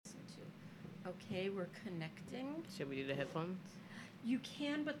Okay, we're connecting. Should we do the headphones? You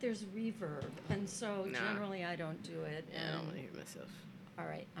can, but there's reverb, and so Nah. generally I don't do it. Yeah, I don't And want to hear myself. all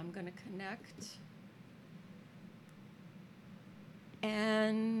right, I'm going to connect.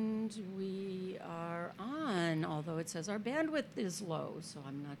 And we are on, although it says our bandwidth is low, so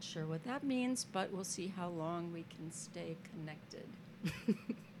I'm not sure what that means, but we'll see how long we can stay connected.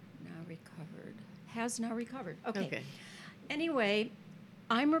 Now recovered. Has now recovered. Okay. Okay. Anyway,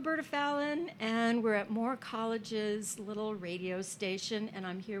 I'm Roberta Fallon, and we're at Moore College's little radio station, and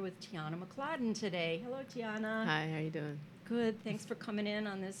I'm here with Tiana McLadden today. Hello, Tiana. Hi, how you doing? Good. Thanks for coming in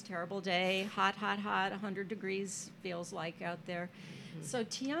on this terrible day. Hot, hot, hot. 100 degrees feels like out there. So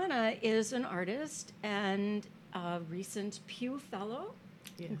Tiana is an artist and a recent Pew Fellow.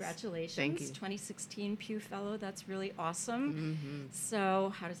 Yes. Congratulations. Thank you. 2016 Pew Fellow. That's really awesome. Mm-hmm.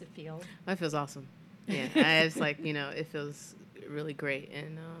 So how does it feel? That feels awesome. Yeah, it's like, it feels really great.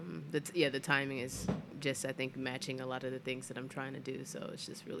 And the timing is just, I think, matching a lot of the things that I'm trying to do. So it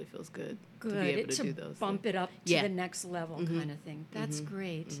just really feels good to be able to do those bump things. it up to Yeah. the next level kind of thing. That's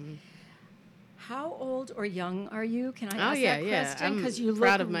great. Mm-hmm. How old or young are you? Can I Oh, ask yeah, that yeah. question? I'm Because you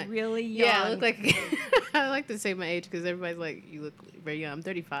proud look of my- really young. Yeah, I look like I like to say my age because everybody's like, you look very young. I'm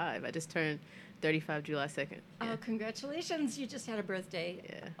 35. I just turned 35 July 2nd. Yeah. Oh, congratulations. You just had a birthday.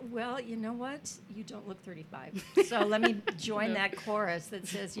 Yeah. Well, you know what? You don't look 35. So let me join that chorus that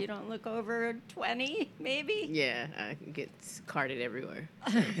says you don't look over 20, maybe? Yeah, I get carded everywhere.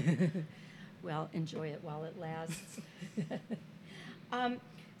 Well, enjoy it while it lasts.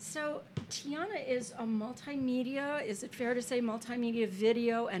 So Tiana is a multimedia, is it fair to say multimedia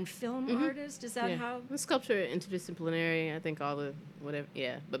video and film artist? Is that Yeah. how? The sculpture, interdisciplinary, I think all the whatever,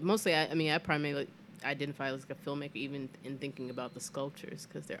 yeah. But mostly, I primarily identify as like a filmmaker even in thinking about the sculptures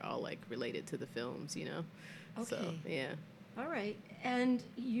because they're all like related to the films, So, Okay. yeah. All right. And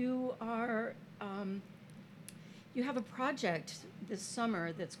you are, you have a project this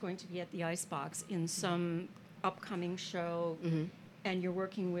summer that's going to be at the Icebox in some upcoming show. And you're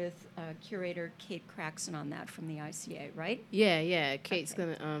working with curator Kate Craxton on that from the ICA, right? Yeah. Kate's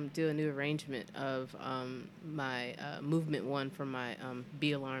going to do a new arrangement of my Movement 1 from my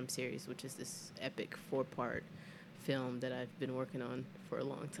Be Alarm series, which is this epic 4-part film that I've been working on for a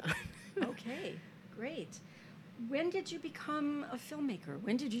long time. Okay, great. When did you become a filmmaker?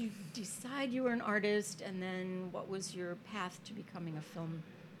 When did you decide you were an artist? And then what was your path to becoming a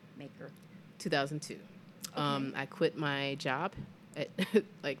filmmaker? 2002. I quit my job at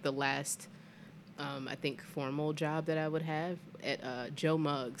like the last, I think, formal job that I would have at Joe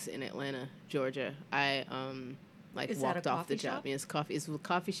Muggs in Atlanta, Georgia. I Is that a walked off the coffee job. shop? Yeah, it's a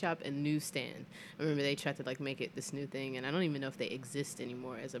coffee shop and newsstand. I remember they tried to like make it this new thing, and I don't even know if they exist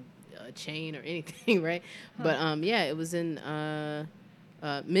anymore as a chain or anything, right? But yeah, it was in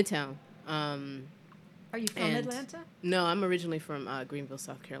Midtown. Are you from and- Atlanta? No, I'm originally from Greenville,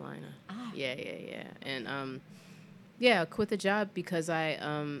 South Carolina. Ah. Yeah. And yeah, I quit the job because I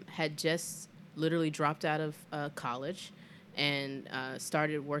had just literally dropped out of college and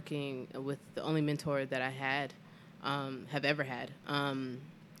started working with the only mentor that I have ever had.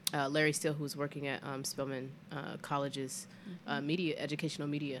 Larry Steele, who was working at Spelman College's educational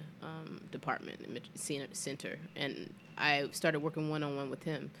media department, center. And I started working one-on-one with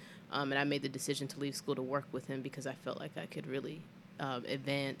him. And I made the decision to leave school to work with him because I felt like I could really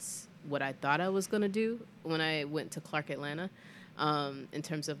advance what I thought I was going to do when I went to Clark Atlanta in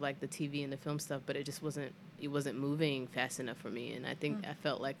terms of like the TV and the film stuff, but it wasn't moving fast enough for me. And I think I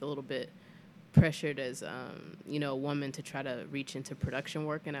felt like a little bit pressured as, a woman to try to reach into production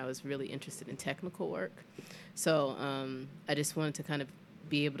work, and I was really interested in technical work. So I just wanted to kind of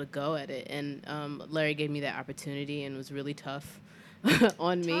be able to go at it. And Larry gave me that opportunity and was really tough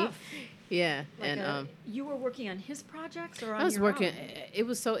on me. Tough. Yeah, Like and you were working on his projects or on I was your working. own? It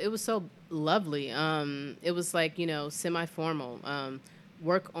was so lovely. It was like semi-formal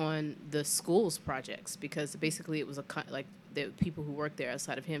work on the school's projects because basically it was like the people who worked there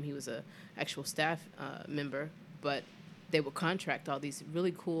outside of him. He was a actual staff member, but they would contract all these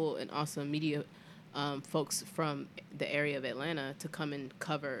really cool and awesome media folks from the area of Atlanta to come and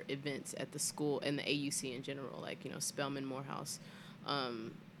cover events at the school and the AUC in general, like Spelman, Morehouse.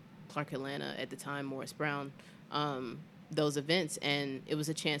 Clark Atlanta at the time, Morris Brown, those events, and it was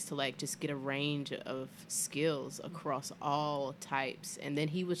a chance to like just get a range of skills across all types. And then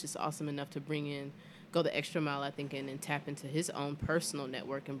he was just awesome enough to go the extra mile, I think, and tap into his own personal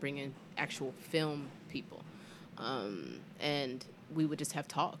network and bring in actual film people. And we would just have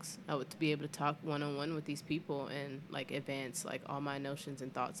talks. I would be able to talk one-on-one with these people and like advance like all my notions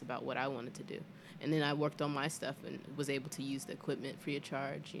and thoughts about what I wanted to do. And then I worked on my stuff and was able to use the equipment free of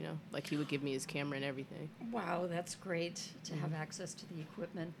charge, you know, like he would give me his camera and everything. Wow, that's great to have access to the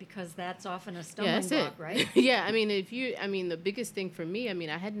equipment, because that's often a Yeah, stumbling that's block, it. right? Yeah, I mean, the biggest thing for me, I mean,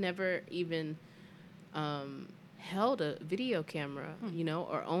 I had never even held a video camera, you know,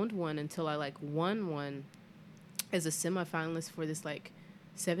 or owned one until I like won one as a semifinalist for this like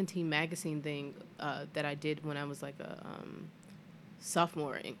 17 magazine thing that I did when I was like a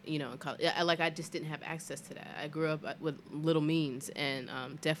sophomore, you know, in college. I just didn't have access to that. I grew up with little means, and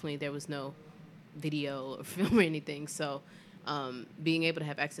definitely there was no video or film or anything. So being able to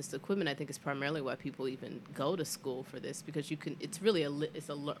have access to equipment, I think, is primarily why people even go to school for this, because you can. It's really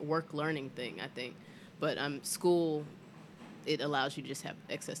work learning thing, I think. But school, it allows you to just have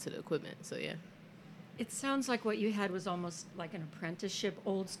access to the equipment. So yeah. It sounds like what you had was almost like an apprenticeship,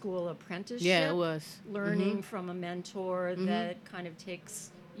 old school apprenticeship. Yeah, it was. Learning from a mentor that kind of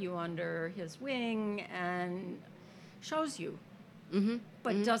takes you under his wing and shows you,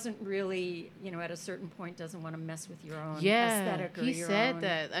 but doesn't really, you know, at a certain point doesn't want to mess with your own aesthetic or he your said own.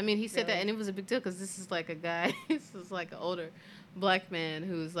 that. I mean, he said that, Really? and it was a big deal because this is like a guy. This is like an older black man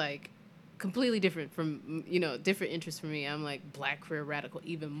who's like completely different from, you know, different interests from me. I'm like black queer radical,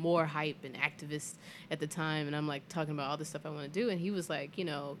 even more hype and activist at the time, and I'm like talking about all the stuff I want to do, and he was like, you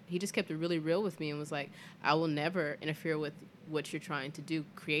know, he just kept it really real with me and was like, I will never interfere with what you're trying to do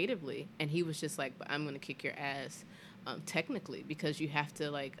creatively. And he was just like, but I'm going to kick your ass technically, because you have to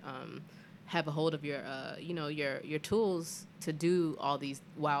like have a hold of your you know, your tools to do all these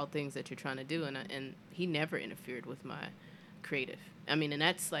wild things that you're trying to do. And he never interfered with my creative. I mean, and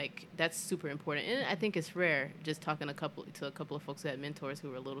that's super important. And I think it's rare, just talking to a couple of folks who had mentors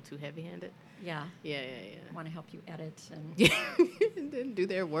who were a little too heavy-handed. Yeah. Yeah. Want to help you edit and Yeah. And then do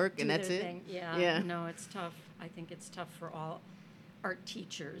their work, do and that's their it. thing. Yeah. Yeah. No, it's tough. I think it's tough for all art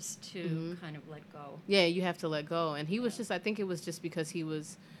teachers to kind of let go. Yeah, you have to let go. And he was just, I think it was just because he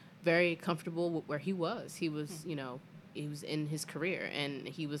was very comfortable with where he was. He was, you know, he was in his career, and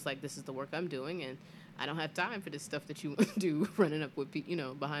he was like, this is the work I'm doing, and I don't have time for this stuff that you do, running up with, you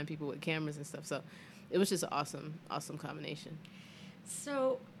know, behind people with cameras and stuff. So it was just an awesome combination.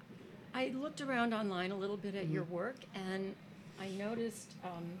 So I looked around online a little bit at your work, and I noticed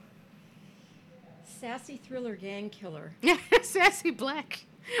Sassy Thriller Gang Killer. Yeah, Sassy Black.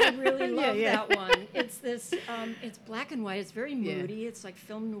 I really love Yeah. that one. It's this, it's black and white. It's very moody. It's like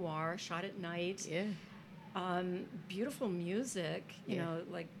film noir, shot at night. Yeah. Beautiful music, you Yeah. know,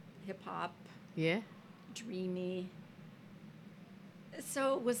 like hip hop, Yeah. dreamy.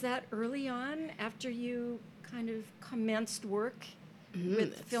 So was that early on after you kind of commenced work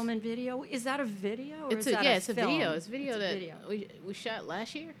with film and video? Is that a video or It's is a that yeah, a it's a film? video. It's a video It's a that video. we shot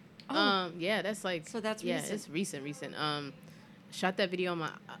last year. Oh. Yeah, that's like So that's yeah, recent. it's recent. Shot that video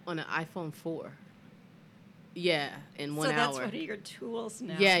on an iPhone 4. Yeah, in 1 So hour. that's one of your tools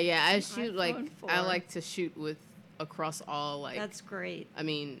now. Yeah. I An shoot iPhone 4. I like to shoot with across all like. That's great. I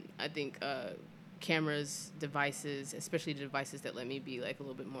mean, I think cameras, devices, especially the devices that let me be like a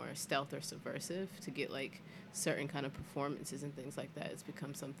little bit more stealth or subversive to get like certain kind of performances and things like that. It's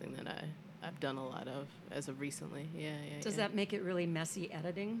become something that I've done a lot of as of recently. Yeah. Does that make it really messy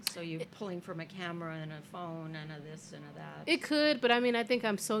editing? So you're pulling from a camera and a phone and a this and a that? It could, but I mean, I think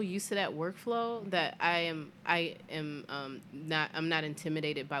I'm so used to that workflow that I'm not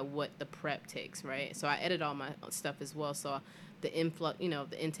intimidated by what the prep takes, right? So I edit all my stuff as well. So the influx, you know,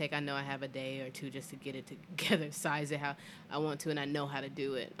 the intake, I know I have a day or two just to get it together, size it how I want to, and I know how to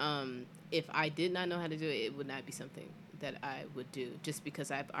do it. If I did not know how to do it, it would not be something that I would do, just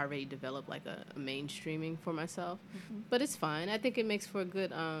because I've already developed like a mainstreaming for myself. But it's fine. I think it makes for a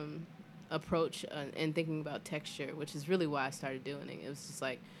good approach and thinking about texture, which is really why I started doing it. It was just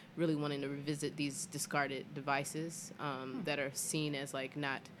like really wanting to revisit these discarded devices that are seen as like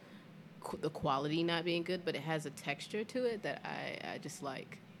not the quality not being good, but it has a texture to it that I just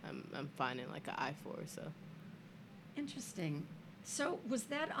like. I'm finding like an eye for. So Interesting. So was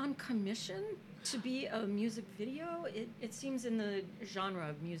that on commission to be a music video? It seems in the genre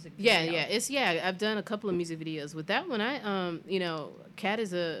of music video. I've done a couple of music videos with that one. I you know, Kat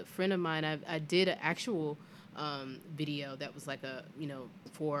is a friend of mine. I did an actual video that was like a, you know,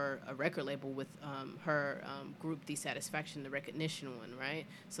 for a record label with her group Desatisfaction, the Recognition one, right?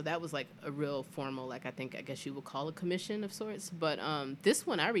 So that was like a real formal, like I guess you would call a commission of sorts. But this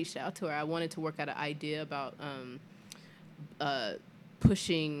one, I reached out to her. I wanted to work out an idea about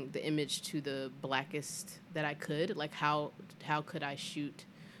pushing the image to the blackest that I could. Like how could I shoot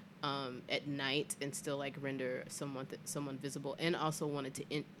at night and still like render someone visible, and also wanted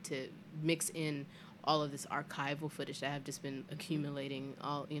to mix in all of this archival footage that I've just been accumulating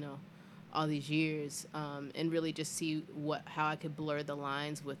all these years, and really just see how I could blur the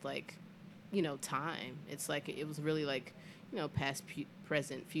lines with like time. It's like it was really like past,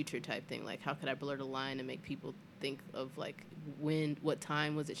 present, future type thing. Like how could I blur the line and make people think of like what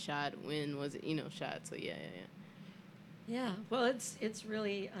time was it shot, when was it shot. So yeah. Yeah, well, it's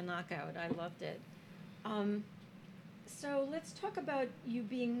really a knockout. I loved it. So let's talk about you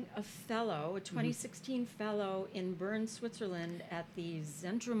being a fellow, a 2016 fellow in Bern, Switzerland at the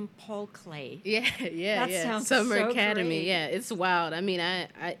Zentrum Paul Klee. Yeah. Sounds Summer so Academy. great. Yeah, it's wild. I mean,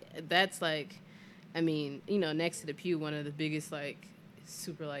 I that's like, I mean, next to the Pew, one of the biggest like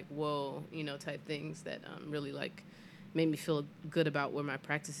super like whoa, type things that really like made me feel good about where my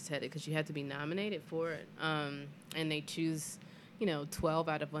practice is headed, because you had to be nominated for it, and they choose 12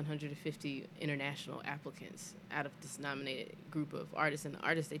 out of 150 international applicants out of this nominated group of artists, and the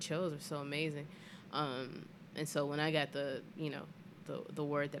artists they chose are so amazing. And so when I got the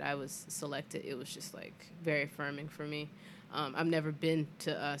word that I was selected, it was just like very affirming for me. I've never been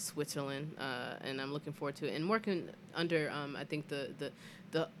to Switzerland, and I'm looking forward to it. And working under, I think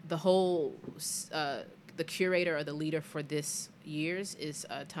the whole the curator or the leader for this year's is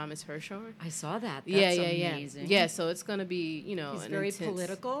Thomas Hirschhorn. I saw that. That's amazing. Yeah, so it's going to be, He's very intense,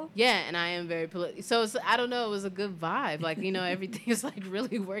 political. Yeah, and I am very political. So I don't know, it was a good vibe. Like, everything is like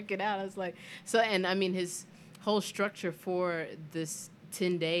really working out. I was like, and I mean, his whole structure for this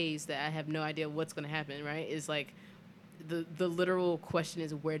 10 days that I have no idea what's going to happen, right, is like the literal question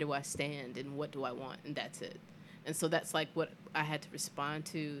is, where do I stand and what do I want? And that's it. And so that's like what I had to respond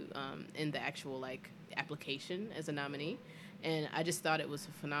to in the actual like application as a nominee. And I just thought it was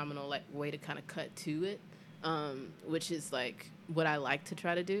a phenomenal like way to kind of cut to it, which is like what I like to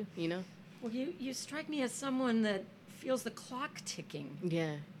try to do, Well, you strike me as someone that feels the clock ticking.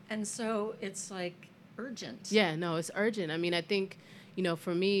 Yeah. And so it's like urgent. Yeah, no, it's urgent. I mean, I think,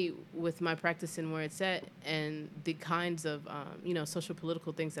 for me, with my practice and where it's at and the kinds of, social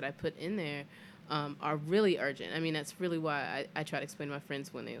political things that I put in there are really urgent. I mean, that's really why I try to explain to my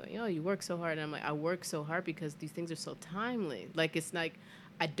friends when they're like, oh, you work so hard. And I'm like, I work so hard because these things are so timely. Like, it's like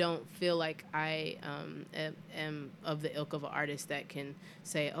I don't feel like I am of the ilk of an artist that can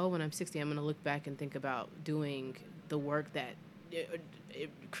say, oh, when I'm 60, I'm going to look back and think about doing the work that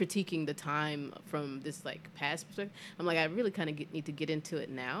critiquing the time from this like past perspective. I'm like, I really kind of need to get into it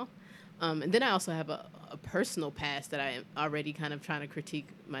now. And then I also have a personal past that I am already kind of trying to critique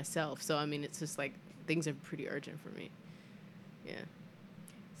myself. So, I mean, it's just like things are pretty urgent for me. Yeah.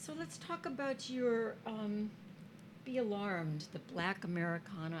 So let's talk about your Be Alarmed, the Black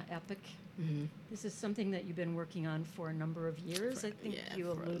Americana epic. Mm-hmm. This is something that you've been working on for a number of years. I think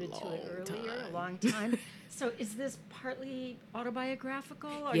you alluded to it earlier, a long time. So is this partly autobiographical?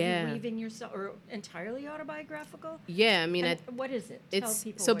 Are you weaving yourself, or entirely autobiographical? Yeah, I mean, what is it? Tell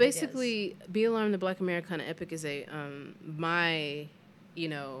people so what basically, it is. Be Alarmed, the Black Americana epic is a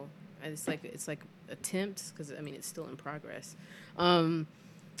it's like attempt, because I mean it's still in progress. My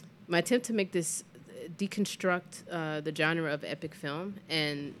attempt to make this deconstruct the genre of epic film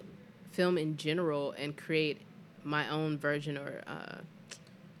and film in general and create my own version, or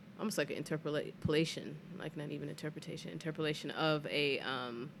almost like an interpolation, like not even interpolation of a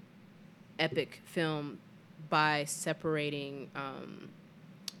epic film by separating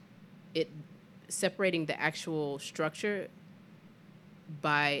the actual structure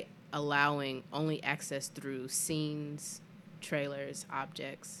by allowing only access through scenes, trailers,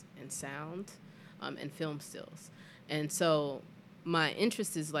 objects, and sound, and film stills. And so my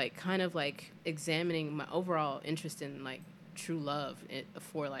interest is like kind of like examining my overall interest in like true love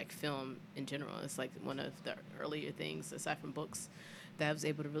for like film in general. It's like one of the earlier things aside from books that I was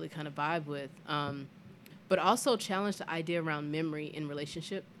able to really kind of vibe with, but also challenge the idea around memory in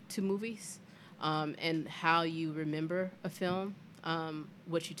relationship to movies, and how you remember a film,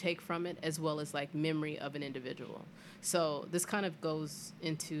 what you take from it, as well as like memory of an individual. So this kind of goes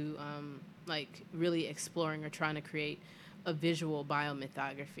into like really exploring or trying to create a visual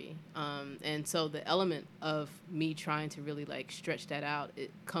biomythography. And so the element of me trying to really like stretch that out,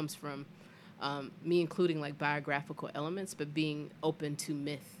 it comes from me including like biographical elements, but being open to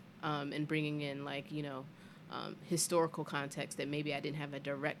myth, and bringing in like, historical context that maybe I didn't have a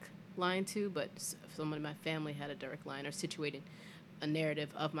direct line to, but someone in my family had a direct line, or situated a narrative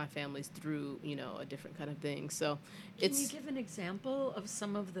of my family's through, a different kind of thing. So Can you give an example of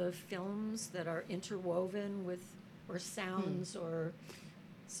some of the films that are interwoven with, or sounds, or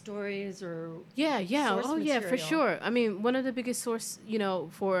stories or Yeah, yeah. source Oh, yeah, for material? sure. I mean, one of the biggest source,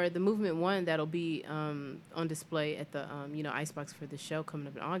 for the Movement One that'll be on display at the Icebox for the show coming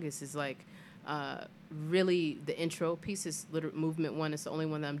up in August is like uh, really the intro piece is Movement One is the only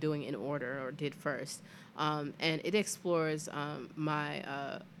one that I'm doing in order or did first, and it explores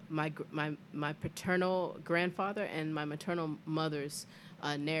my paternal grandfather and my maternal mother's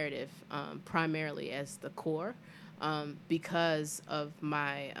narrative primarily as the core because of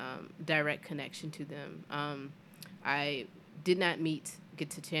my direct connection to them. I did not get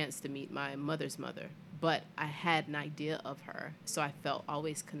the chance to meet my mother's mother, but I had an idea of her, so I felt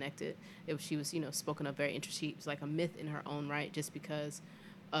always connected. She was, spoken of very interesting. She was like a myth in her own right, just because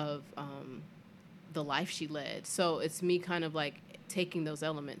of the life she led. So it's me kind of like taking those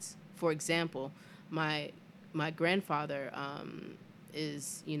elements. For example, my grandfather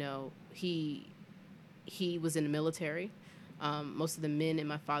is, he was in the military. Most of the men in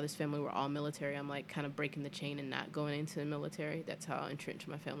my father's family were all military. I'm like kind of breaking the chain and not going into the military. That's how entrenched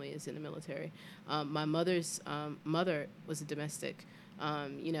my family is in the military. My mother's mother was a domestic,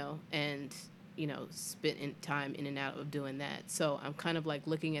 and spent time in and out of doing that. So I'm kind of like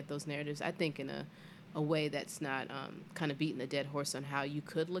looking at those narratives, I think, in a way that's not kind of beating the dead horse on how you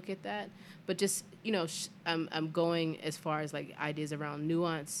could look at that, but just I'm going as far as like ideas around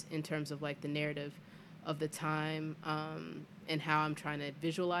nuance in terms of like the narrative of the time, and how I'm trying to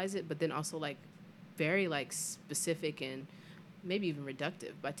visualize it, but then also like very like specific and maybe even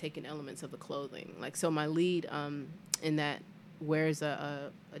reductive by taking elements of the clothing. Like, so my lead in that wears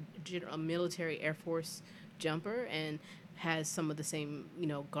a military Air Force jumper and has some of the same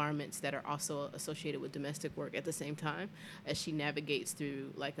garments that are also associated with domestic work at the same time as she navigates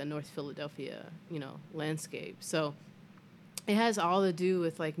through like a North Philadelphia landscape. So it has all to do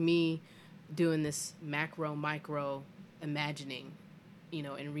with like me doing this macro micro imagining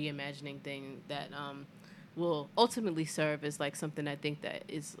and reimagining thing that will ultimately serve as like something I think that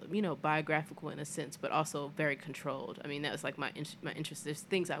is biographical in a sense, but also very controlled. I mean, that was like my interest. There's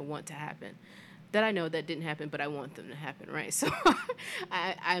things I want to happen that I know that didn't happen, but I want them to happen, right? So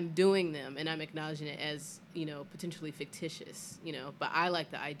I'm doing them and I'm acknowledging it as potentially fictitious, but I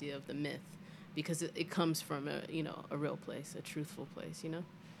like the idea of the myth because it comes from a real place, a truthful place.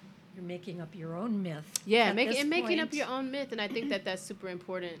 You're making up your own myth. Yeah, making up your own myth, and I think that that's super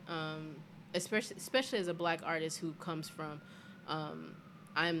important, especially as a Black artist who comes from.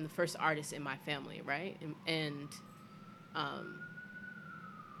 I'm the first artist in my family, right? And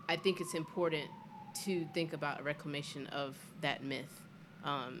I think it's important to think about a reclamation of that myth,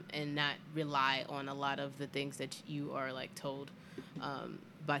 and not rely on a lot of the things that you are like told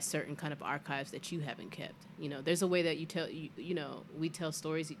by certain kind of archives that you haven't kept. There's a way that we tell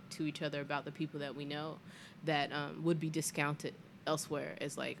stories to each other about the people that we know that would be discounted elsewhere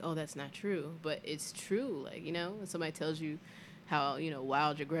as like, oh, that's not true, but it's true. Like, when somebody tells you how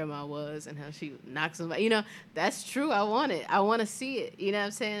wild your grandma was and how she knocks somebody, that's true. I want it. I want to see it. You know what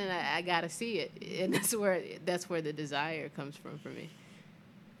I'm saying? And I gotta see it, and that's where the desire comes from for me.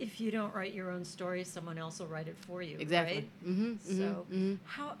 If you don't write your own story, someone else will write it for you. Exactly. Right? So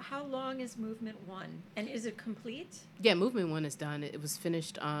how long is Movement One, and is it complete? Yeah, Movement One is done. It was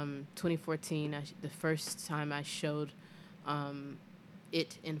finished 2014. The first time I showed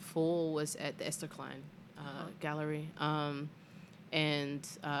it in full was at the Esther Klein Gallery.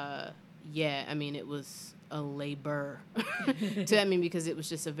 Yeah, I mean, it was a labor because it was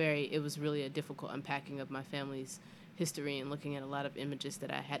just it was really a difficult unpacking of my family's history and looking at a lot of images that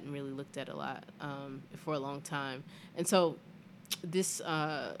I hadn't really looked at a lot for a long time. And so this,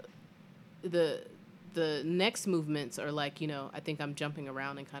 the next movements are like, I think I'm jumping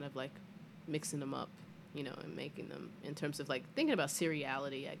around and kind of like mixing them up, and making them in terms of like thinking about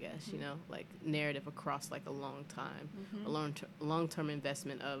seriality, I guess, like narrative across like a long time, a long-term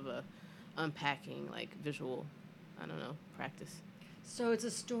investment of unpacking like visual, practice. So it's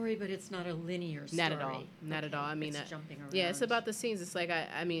a story, but it's not a linear story. Not at all. Not at all. I mean, it's jumping around. Yeah, it's about the scenes. It's like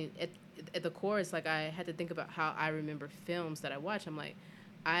I mean, at the core, it's like I had to think about how I remember films that I watch. I'm like,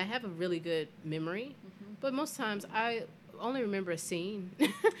 I have a really good memory, but most times I only remember a scene.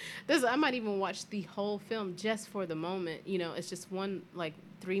 I might even watch the whole film just for the moment. It's just one like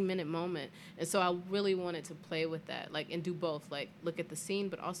 3-minute moment, and so I really wanted to play with that, like, and do both, like look at the scene,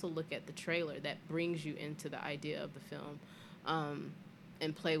 but also look at the trailer that brings you into the idea of the film.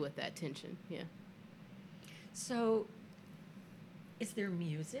 And play with that tension, yeah. So, is there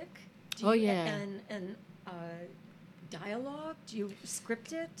music? Yeah. And dialogue? Do you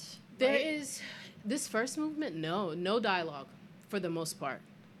script it? There is this first movement. No dialogue, for the most part.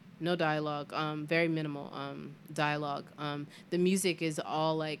 no dialogue, very minimal dialogue. The music is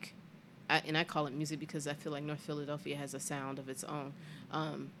all like, and I call it music because I feel like North Philadelphia has a sound of its own.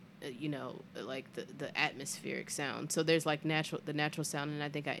 You know, like the atmospheric sound. So there's like the natural sound, and I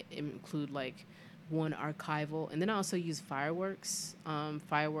think I include like one archival, and then I also use fireworks. A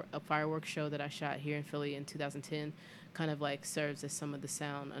fireworks show that I shot here in Philly in 2010, kind of like serves as some of the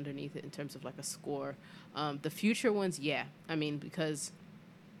sound underneath it in terms of like a score. The future ones, yeah, I mean, because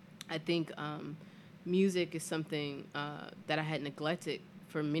I think music is something that I had neglected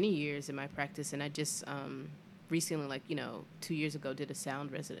for many years in my practice, and I just recently, like 2 years ago, did a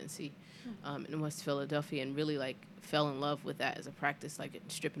sound residency in West Philadelphia, and really like fell in love with that as a practice, like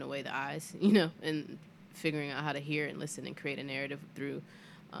stripping away the eyes, and figuring out how to hear and listen and create a narrative through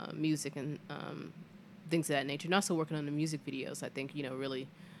music and things of that nature, and also working on the music videos. I think really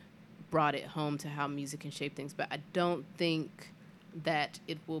brought it home to how music can shape things, but I don't think that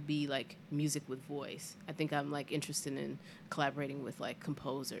it will be like music with voice. I think I'm like interested in collaborating with like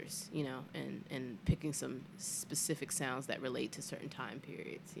composers, and picking some specific sounds that relate to certain time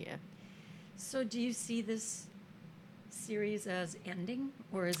periods. Yeah. So do you see this series as ending,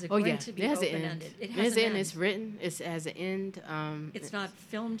 or is it Oh going yeah, to be it has an open-ended? end. It It has has an an end. end. It's written. It has an end. It's not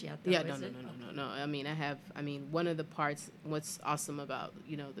filmed yet, though, Yeah, is no. it? No. I mean, one of the parts, what's awesome about,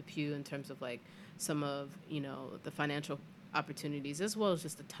 the Pew in terms of like some of, the financial opportunities, as well as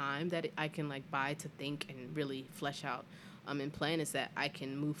just the time that I can like buy to think and really flesh out and plan, is that I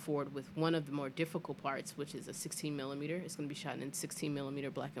can move forward with one of the more difficult parts, which is a 16 millimeter. It's going to be shot in 16 millimeter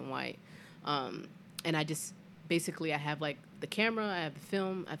black and white. And I just, basically I have like the camera, I have the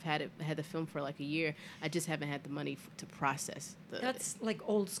film, I had the film for like a year. I just haven't had the money to process That's like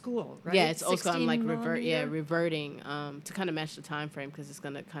old school, right? Yeah, it's old school. I'm like 16 millimeter? reverting to kind of match the time frame, because it's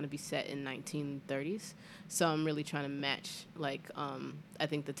going to kind of be set in 1930s. So I'm really trying to match like I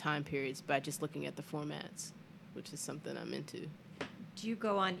think the time periods by just looking at the formats, which is something I'm into. Do you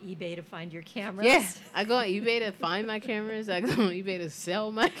go on eBay to find your cameras? Yeah, I go on eBay to find my cameras. I go on eBay to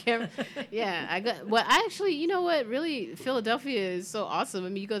sell my camera. Yeah, well, actually, you know what? Really, Philadelphia is so awesome. I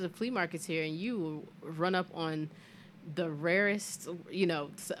mean, you go to flea markets here and you run up on the rarest,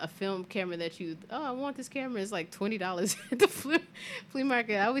 a film camera that I want this camera. It's like $20 at the flea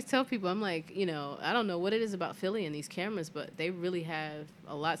market. I always tell people, I'm like, I don't know what it is about Philly and these cameras, but they really have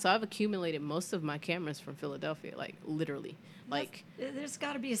a lot. So I've accumulated most of my cameras from Philadelphia, like literally. Like, there's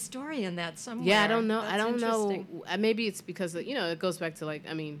got to be a story in that somewhere. yeah, I don't know. That's I don't know. interesting. Maybe it's because it goes back to like,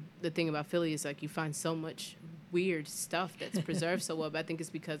 I mean, the thing about Philly is like you find so much weird stuff that's preserved so well. But I think it's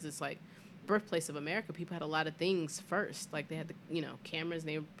because it's like birthplace of America. People had a lot of things first. Like they had the cameras, and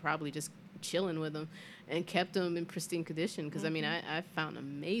they were probably just chilling with them and kept them in pristine condition. Because I mean, I found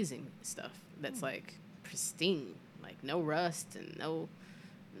amazing stuff that's like pristine, like no rust and no.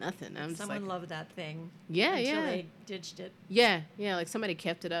 Nothing. I'm just Someone like, loved that thing. Yeah, until they ditched it. Yeah, like somebody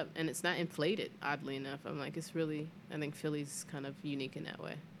kept it up, and it's not inflated, oddly enough. I'm like, it's really, I think Philly's kind of unique in that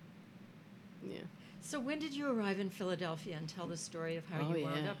way. Yeah. So when did you arrive in Philadelphia, and tell the story of how you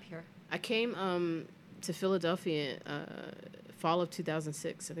wound up here? I came to Philadelphia fall of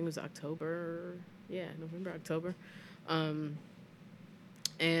 2006. I think it was October. Yeah, November, October.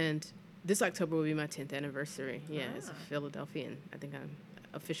 And this October will be my 10th anniversary. Yeah, as a Philadelphian. I think I'm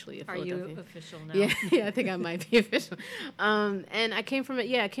officially a Philadelphian. Are you official now? Yeah, I think I might be official. And I came from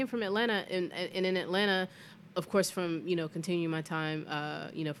Atlanta, and in Atlanta, of course, from continuing my time,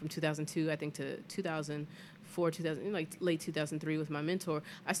 from 2002, I think, to 2004, like late 2003 with my mentor.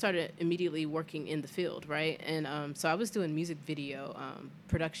 I started immediately working in the field, right? And so I was doing music video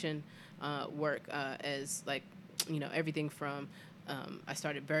production work as like everything from. I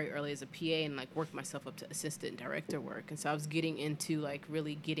started very early as a PA and like worked myself up to assistant director work. And so I was getting into like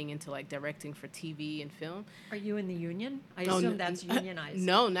directing for TV and film. Are you in the union? I assume that's unionized.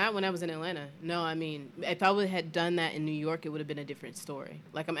 No, not when I was in Atlanta. No, I mean, if I had done that in New York, it would have been a different story.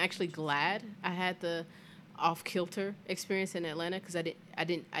 Like, I'm actually glad I had the off-kilter experience in Atlanta, because I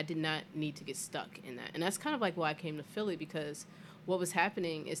did not need to get stuck in that. And that's kind of like why I came to Philly, because what was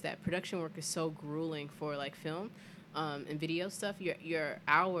happening is that production work is so grueling for like film. And video stuff, your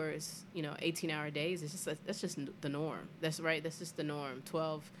hours, 18-hour days, that's just the norm. That's right. That's just the norm.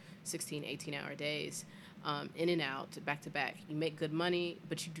 12, 16, 18-hour days, in and out, back to back. You make good money,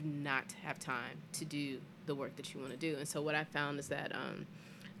 but you do not have time to do the work that you want to do. And so what I found is that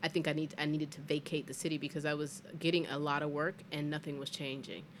I think I needed to vacate the city, because I was getting a lot of work and nothing was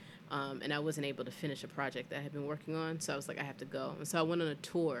changing. And I wasn't able to finish a project that I had been working on. So I was like, I have to go. And so I went on a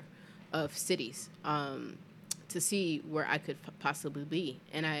tour of cities. to see where I could possibly be.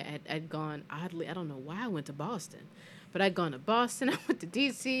 And I'd gone, oddly, I don't know why I went to Boston, but I'd gone to Boston, I went to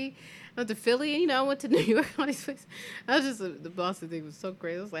DC, I went to Philly, and, I went to New York, all these places. I was just, the Boston thing was so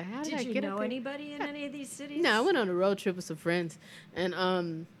crazy. I was like, how did I Did get you up know there? anybody in any of these cities? No, I went on a road trip with some friends,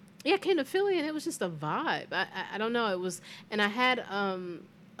 and yeah, I came to Philly, and it was just a vibe. I don't know, it was, and I had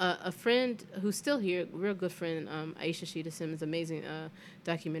a friend who's still here, real good friend, Aisha Sheeta Simmons, amazing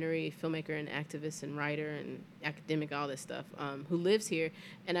documentary filmmaker and activist and writer and academic, all this stuff, who lives here,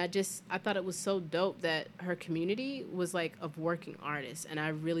 and I thought it was so dope that her community was like of working artists, and I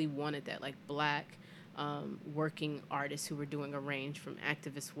really wanted that, like Black working artists who were doing a range from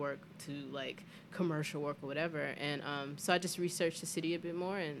activist work to like commercial work or whatever. And so I just researched the city a bit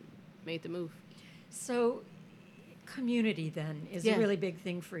more and made the move. So community then is a really big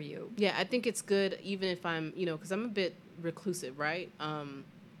thing for you. Yeah, I think it's good even if I'm, because I'm a bit reclusive, right?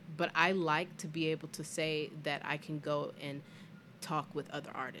 But I like to be able to say that I can go and talk with other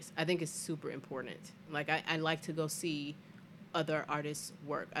artists. I think it's super important. Like I like to go see other artists'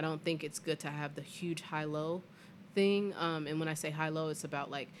 work. I don't think it's good to have the huge high-low thing. And when I say high-low, it's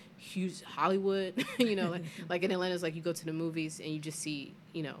about like huge Hollywood, like in Atlanta, it's like you go to the movies and you just see,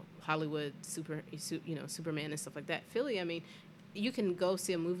 Hollywood, Superman and stuff like that. Philly, I mean, you can go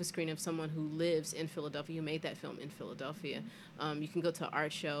see a movie screen of someone who lives in Philadelphia, who made that film in Philadelphia. You can go to an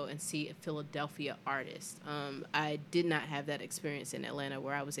art show and see a Philadelphia artist. I did not have that experience in Atlanta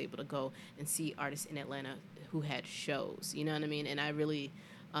where I was able to go and see artists in Atlanta who had shows, you know what I mean? And I really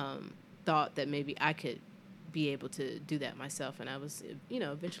thought that maybe I could be able to do that myself, and I was,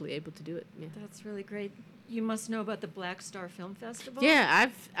 eventually able to do it. Yeah. That's really great. You must know about the Black Star Film Festival. Yeah,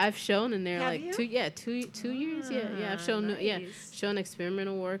 I've shown in there. Have like you? two years. Yeah, I've shown Nice. shown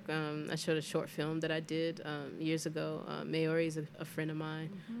experimental work. I showed a short film that I did years ago. Mayori is a friend of mine.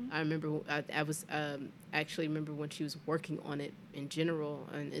 I remember I was actually remember when she was working on it in general,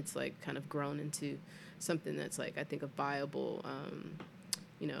 and it's like kind of grown into something that's like I think a viable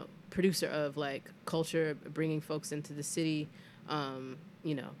producer of like culture, bringing folks into the city.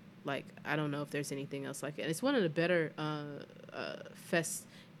 Like I don't know if there's anything else like it. And it's one of the better fests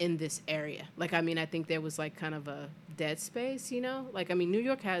in this area. Like I mean, I think there was like kind of a dead space, Like I mean, New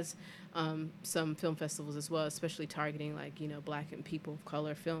York has some film festivals as well, especially targeting like Black and people of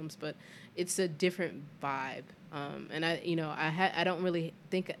color films, but it's a different vibe. And I don't really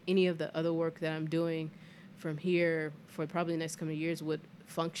think any of the other work that I'm doing from here for probably the next coming years would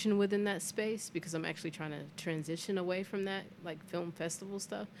function within that space, because I'm actually trying to transition away from that like film festival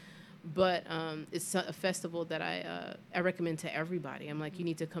stuff. But it's a festival that I recommend to everybody. I'm like, you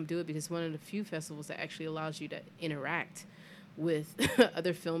need to come do it, because it's one of the few festivals that actually allows you to interact with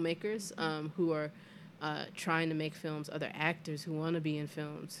other filmmakers who are trying to make films, other actors who want to be in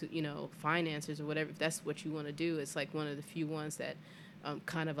films, financiers or whatever. If that's what you want to do, it's like one of the few ones that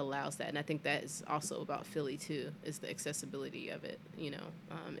kind of allows that. And I think that is also about Philly too, is the accessibility of it.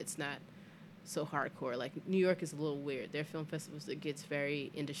 It's not so hardcore. Like New York is a little weird. Their film festivals, it gets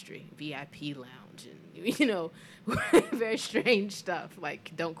very industry, VIP lounge, and very strange stuff.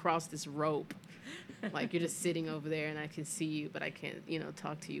 Like don't cross this rope. Like you're just sitting over there and I can see you, but I can't,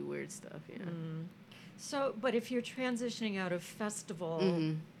 talk to you, weird stuff. So, but if you're transitioning out of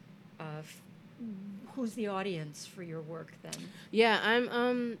festival, who's the audience for your work then? Yeah,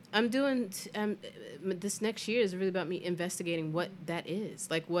 I'm doing this next year is really about me investigating what that is.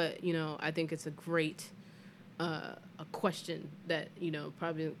 Like what, I think it's a great a question that,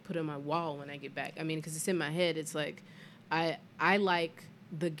 probably put on my wall when I get back. I mean, because it's in my head. It's like I like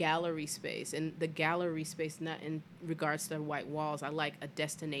the gallery space, and the gallery space not in regards to white walls. I like a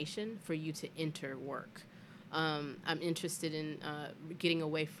destination for you to enter work. I'm interested in getting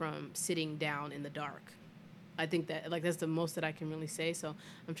away from sitting down in the dark. I think that that's the most that I can really say. So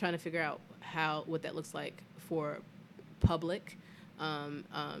I'm trying to figure out what that looks like for public,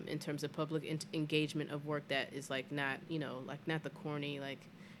 in terms of public engagement of work that is like not not the corny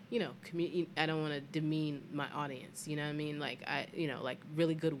I don't want to demean my audience. You know what I mean? Like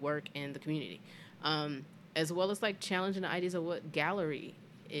really good work in the community, as well as like challenging the ideas of what gallery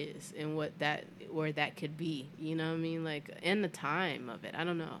is and where that could be, you know what I mean, like, and the time of it. I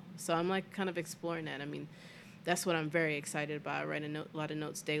don't know. So I'm like kind of exploring that. I mean, that's what I'm very excited about. I write a lot of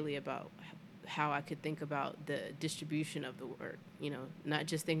notes daily about how I could think about the distribution of the work, not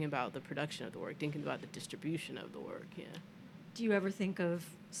just thinking about the production of the work, thinking about the distribution of the work. Yeah. Do you ever think of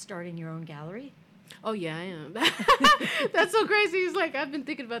starting your own gallery? Oh yeah, I am. That's so crazy. It's like I've been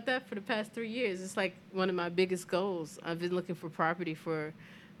thinking about that for the past 3 years. It's like one of my biggest goals. I've been looking for property for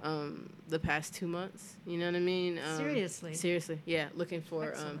the past 2 months. You know what I mean? Seriously? Seriously, yeah. Looking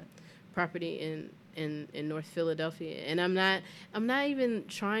for property in in North Philadelphia, and I'm not even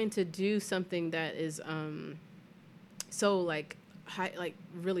trying to do something that is so like high, like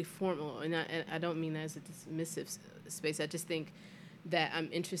really formal, and I don't mean that as a dismissive space. I just think that I'm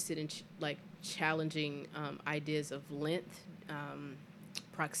interested in like challenging ideas of length,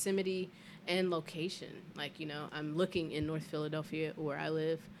 proximity, and location. Like, I'm looking in North Philadelphia where I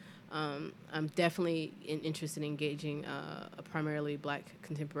live. I'm definitely interested in engaging a primarily Black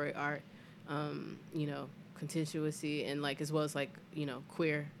contemporary art, contentious and like as well as like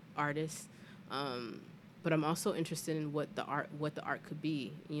queer artists. But I'm also interested in what the art could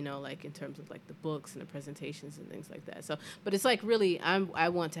be, like in terms of like the books and the presentations and things like that. So, but it's like really, I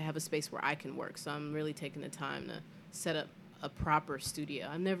want to have a space where I can work. So I'm really taking the time to set up a proper studio.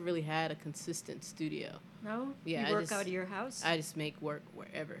 I've never really had a consistent studio. No? Yeah, You work out of your house? I just make work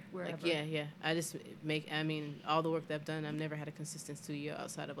wherever. Wherever. Like, yeah. I just all the work that I've done, I've never had a consistent studio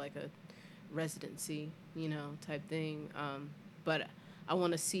outside of like a residency, type thing. But I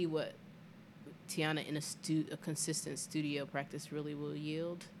want to see what Tiana in a consistent studio practice really will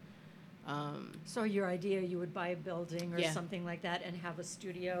yield. So your idea, you would buy a building or Yeah. something like that and have a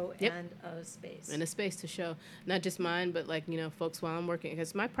studio Yep. and a space. And a space to show not just mine, but like folks while I'm working,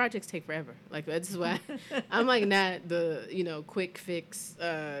 because my projects take forever. Like this is why I'm like not the quick fix,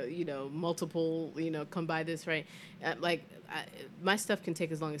 multiple come by this right. My stuff can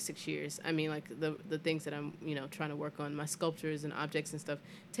take as long as 6 years. I mean, like the things that I'm trying to work on, my sculptures and objects and stuff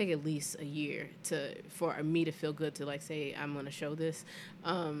take at least a year for me to feel good to like say I'm gonna show this.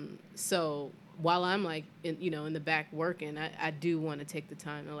 So while I'm like in the back working, I do want to take the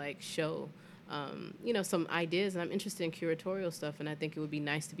time to like show some ideas, and I'm interested in curatorial stuff, and I think it would be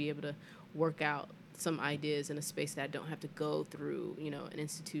nice to be able to work out some ideas in a space that I don't have to go through an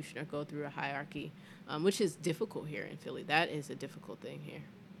institution or go through a hierarchy, which is difficult here in Philly. That is a difficult thing here.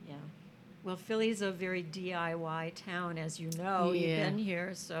 Yeah. Well, Philly's a very DIY town, as you know. You've Yeah. been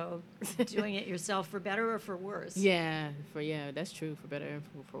here, so doing it yourself for better or for worse. Yeah, that's true, for better and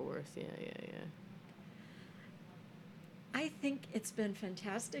for worse. Yeah. I think it's been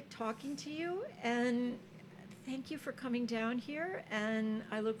fantastic talking to you, and thank you for coming down here, and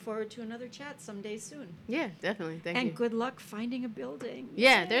I look forward to another chat someday soon. Yeah, definitely. Thank you. And good luck finding a building.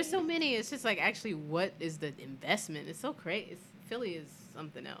 Yeah, Yay. there's so many. It's just like actually what is the investment? It's so crazy. Philly is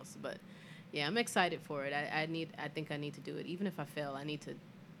something else, but yeah, I'm excited for it. I think I need to do it. Even if I fail, I need to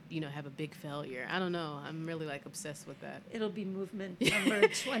have a big failure. I don't know. I'm really like obsessed with that. It'll be movement number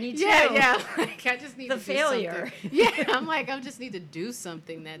 22. Yeah. Like, I just need The to do failure. something. Yeah, I'm like, I just need to do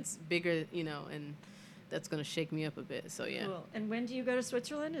something that's bigger, and that's going to shake me up a bit. So, yeah. Cool. And when do you go to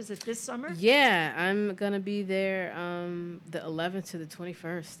Switzerland? Is it this summer? Yeah, I'm going to be there the 11th to the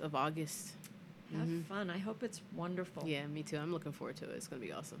 21st of August. Have fun. I hope it's wonderful. Yeah, me too. I'm looking forward to it. It's going to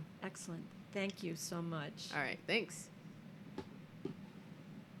be awesome. Excellent. Thank you so much. All right. Thanks.